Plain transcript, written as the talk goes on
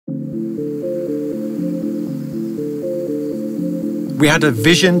We had a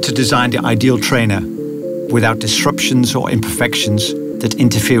vision to design the ideal trainer without disruptions or imperfections that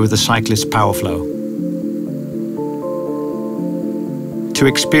interfere with the cyclist's power flow. To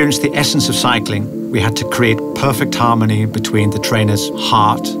experience the essence of cycling, we had to create perfect harmony between the trainer's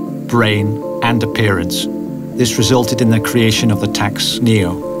heart, brain, and appearance. This resulted in the creation of the Tacx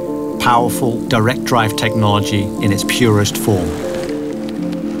NEO, powerful direct drive technology in its purest form.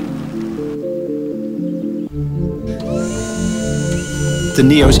 The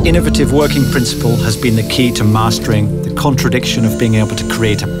NEO's innovative working principle has been the key to mastering the contradiction of being able to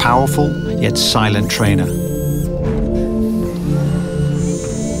create a powerful yet silent trainer.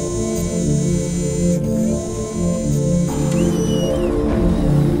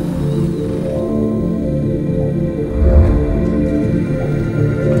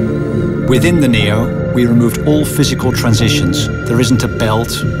 Within the NEO, we removed all physical transitions. There isn't a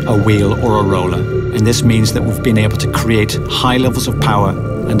belt, a wheel, or a roller. And this means that we've been able to create high levels of power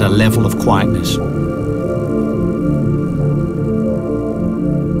and a level of quietness.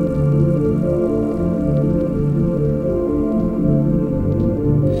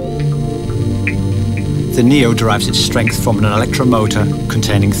 The NEO derives its strength from an electromotor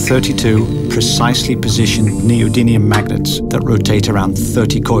containing 32 precisely positioned neodymium magnets that rotate around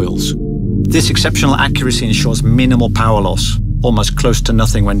 30 coils. This exceptional accuracy ensures minimal power loss, almost close to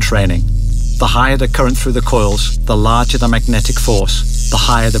nothing when training. The higher the current through the coils, the larger the magnetic force, the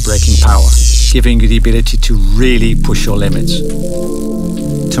higher the braking power, giving you the ability to really push your limits.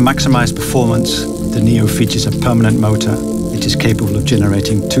 To maximize performance, the NEO features a permanent motor. It is capable of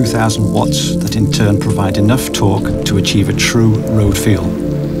generating 2,000 watts that in turn provide enough torque to achieve a true road feel,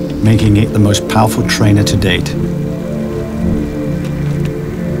 making it the most powerful trainer to date.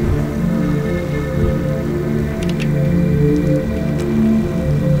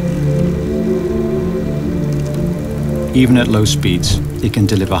 Even at low speeds, it can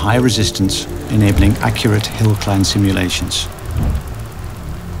deliver high resistance, enabling accurate hill climb simulations.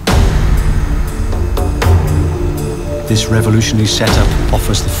 This revolutionary setup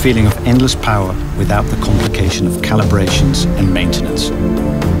offers the feeling of endless power without the complication of calibrations and maintenance.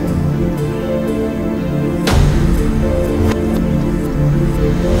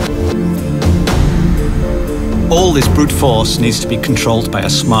 All this brute force needs to be controlled by a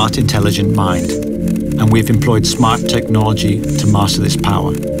smart, intelligent mind. And we've employed smart technology to master this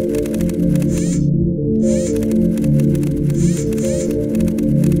power.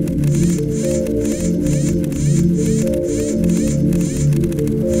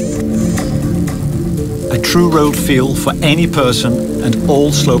 A true road feel for any person and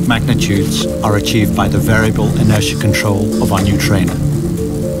all slope magnitudes are achieved by the variable inertia control of our new trainer.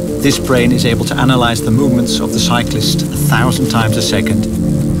 This brain is able to analyze the movements of the cyclist 1,000 times a second,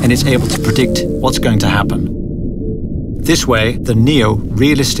 and it's able to predict what's going to happen. This way, the NEO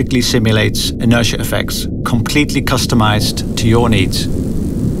realistically simulates inertia effects, completely customized to your needs.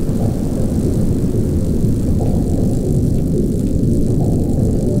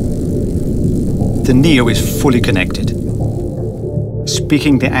 The NEO is fully connected.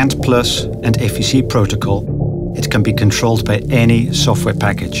 Speaking the ANT Plus and FEC protocol, it can be controlled by any software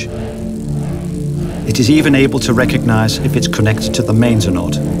package. It is even able to recognize if it's connected to the mains or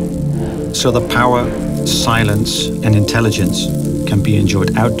not. So the power, silence, and intelligence can be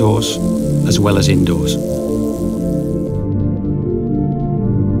enjoyed outdoors as well as indoors.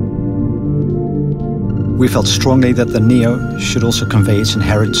 We felt strongly that the NEO should also convey its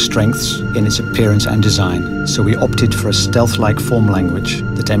inherent strengths in its appearance and design, so we opted for a stealth-like form language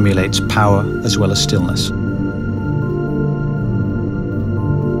that emulates power as well as stillness.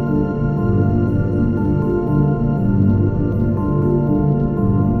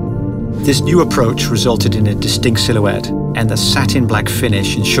 This new approach resulted in a distinct silhouette, and the satin black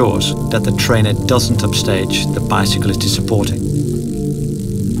finish ensures that the trainer doesn't upstage the bicycle it is supporting.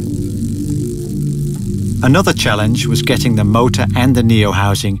 Another challenge was getting the motor and the NEO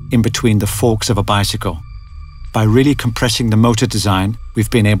housing in between the forks of a bicycle. By really compressing the motor design,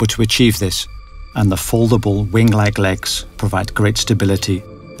 we've been able to achieve this, and the foldable wing-like legs provide great stability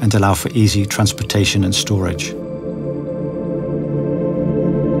and allow for easy transportation and storage.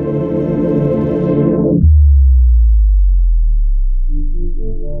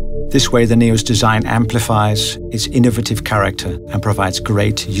 This way, the NEO's design amplifies its innovative character and provides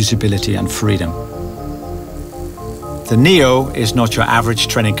great usability and freedom. The NEO is not your average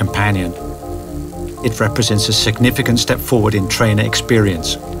training companion. It represents a significant step forward in trainer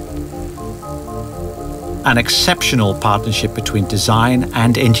experience. An exceptional partnership between design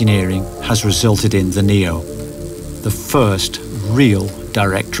and engineering has resulted in the NEO, the first real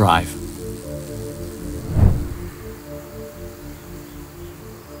direct drive.